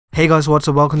Hey guys, what's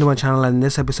up? Welcome to my channel, and in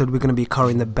this episode we're going to be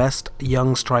covering the best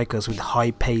young strikers with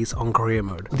high pace on career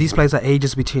mode. These players are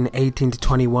ages between 18 to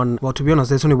 21. Well, to be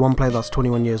honest, there's only one player that's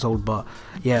 21 years old, but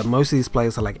yeah, most of these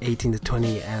players are like 18 to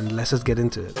 20, and let's just get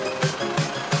into it.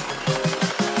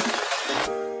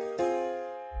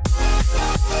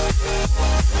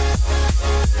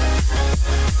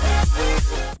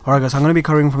 Alright guys, I'm going to be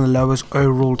covering from the lowest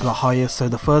overall to the highest. So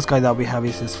the first guy that we have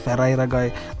is this Ferreira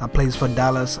guy that plays for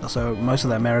Dallas, so most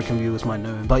of the American viewers might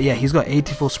know him. But yeah, he's got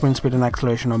 84 sprint speed and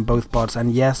acceleration on both parts,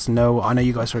 and yes, no, I know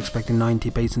you guys are expecting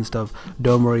 90 pace and stuff,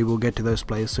 don't worry, we'll get to those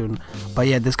players soon. But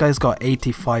yeah, this guy's got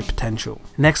 85 potential.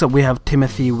 Next up we have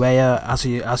Timothy Weah. As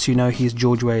you know, he's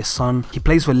George Weah's son. He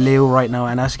plays for Leo right now,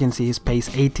 and as you can see, his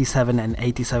pace 87 and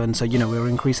 87, so you know, we're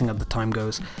increasing as the time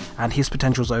goes, and his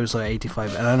potential is also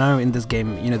 85. And I know in this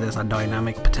game, you know, there's a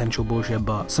dynamic potential bullshit,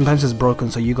 but sometimes it's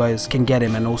broken, so you guys can get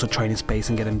him and also train his pace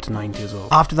and get him to 90 as well.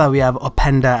 After that we have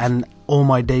Openda, and oh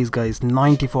my days guys,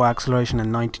 94 acceleration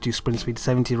and 92 sprint speed,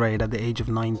 70 rated at the age of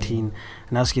 19,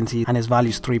 and as you can see, and his value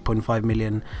is 3.5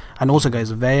 million. And also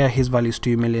guys, Weah, his value is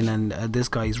 2 million, and this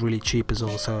guy is really cheap as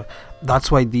well, so that's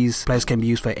why these players can be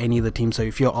used for any other team. So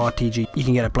if you're RTG, you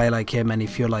can get a player like him, and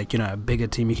if you're like, you know, a bigger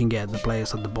team, you can get the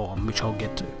players at the bottom, which I'll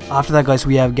get to. After that guys,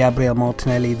 we have Gabriel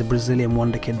Martinelli, the Brazilian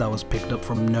wonder kid that was picked up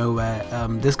from nowhere.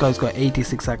 This guy's got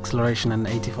 86 acceleration and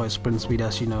 85 sprint speed,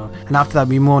 as you know. And after that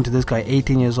we move on to this guy,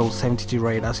 18 years old, 72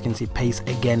 rated, as you can see, pace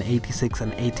again 86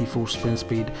 and 84 sprint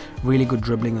speed, really good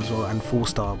dribbling as well, and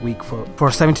 4-star weak foot. For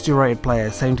a 72 rated player,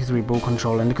 73 ball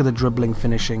control, and look at the dribbling,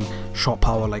 finishing, shot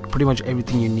power, like pretty much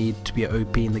everything you need to be an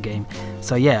OP in the game.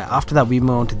 So yeah, after that we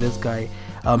move on to this guy.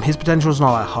 His potential is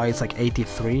not that high, it's like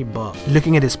 83, but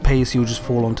looking at his pace, you'll just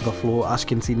fall onto the floor. As you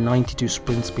can see, 92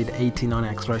 sprint speed, 89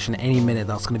 acceleration, any minute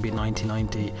that's going to be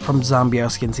 90. From Zambia,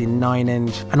 as you can see,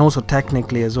 9-inch, and also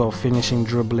technically as well, finishing,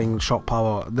 dribbling, shot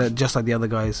power, just like the other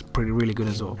guys, really good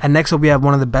as well. And next up we have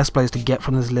one of the best players to get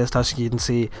from this list. As you can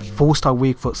see, 4-star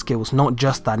weak foot skills, not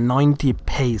just that, 90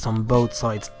 pace on both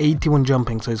sides, 81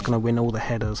 jumping, so he's going to win all the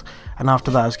headers. And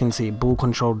after that, as you can see, ball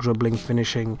control, dribbling,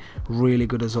 finishing, really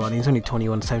good as well, and he's only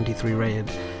 21, 73 rated,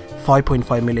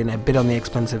 5.5 million, a bit on the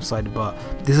expensive side, but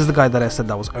this is the guy that I said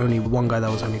that was only one guy that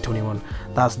was only 21.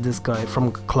 That's this guy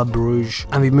from Club Brugge.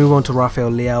 And we move on to Rafael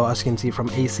Leao, as you can see, from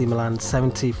AC Milan,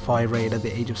 75 rated at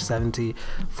the age of 70,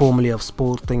 formerly of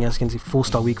Sporting. As you can see,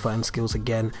 4-star weak foot and skills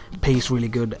again, pace really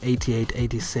good, 88,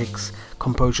 86,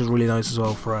 composure is really nice as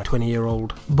well for a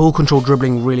 20-year-old. Ball control,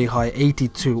 dribbling really high,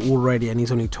 82 already, and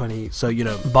he's only 20, so you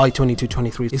know, by 22,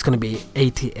 23 it's going to be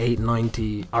 88,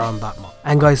 90, around that mark.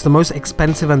 And guys, the most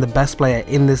expensive and the best player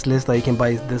in this list that you can buy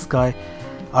is this guy.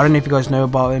 I don't know if you guys know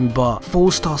about him, but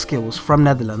 4-star skills from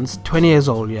Netherlands, 20 years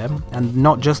old, yeah, and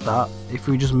not just that, if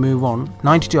we just move on,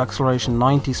 92 acceleration,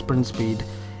 90 sprint speed,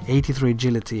 83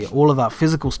 agility, all of that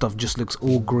physical stuff just looks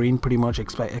all green pretty much,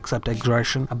 except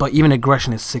aggression, but even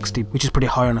aggression is 60, which is pretty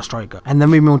high on a striker. And then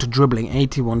we move on to dribbling,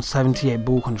 81, 78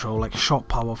 ball control, like shot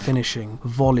power, finishing,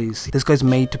 volleys. This guy's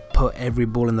made to put every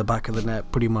ball in the back of the net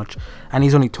pretty much, and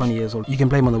he's only 20 years old. You can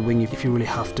play him on the wing if you really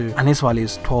have to, and his value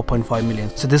is 12.5 million.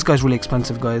 So this guy's really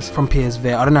expensive guys, from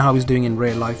PSV. I don't know how he's doing in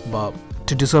real life, but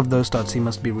to deserve those stats, he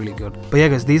must be really good. But yeah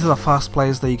guys, these are the fast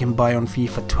players that you can buy on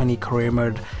FIFA 20 career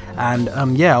mode.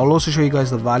 And yeah, I'll also show you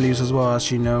guys the values as well. As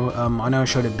you know, I know I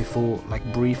showed it before, like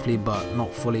briefly, but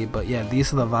not fully. But yeah,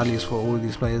 these are the values for all of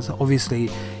these players. Obviously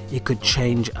it could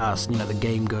change as, you know, the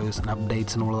game goes and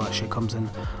updates and all of that shit comes in.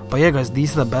 But yeah guys,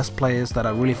 these are the best players that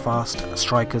are really fast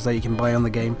strikers that you can buy on the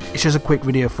game. It's just a quick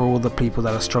video for all the people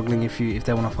that are struggling if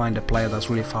they want to find a player that's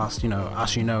really fast. You know,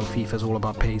 as you know, FIFA is all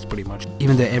about pace pretty much,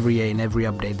 even though every year in every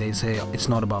update they say it's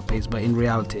not about pace, but in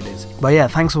reality it is. But yeah,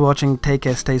 thanks for watching, take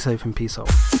care, stay safe, and peace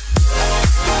out.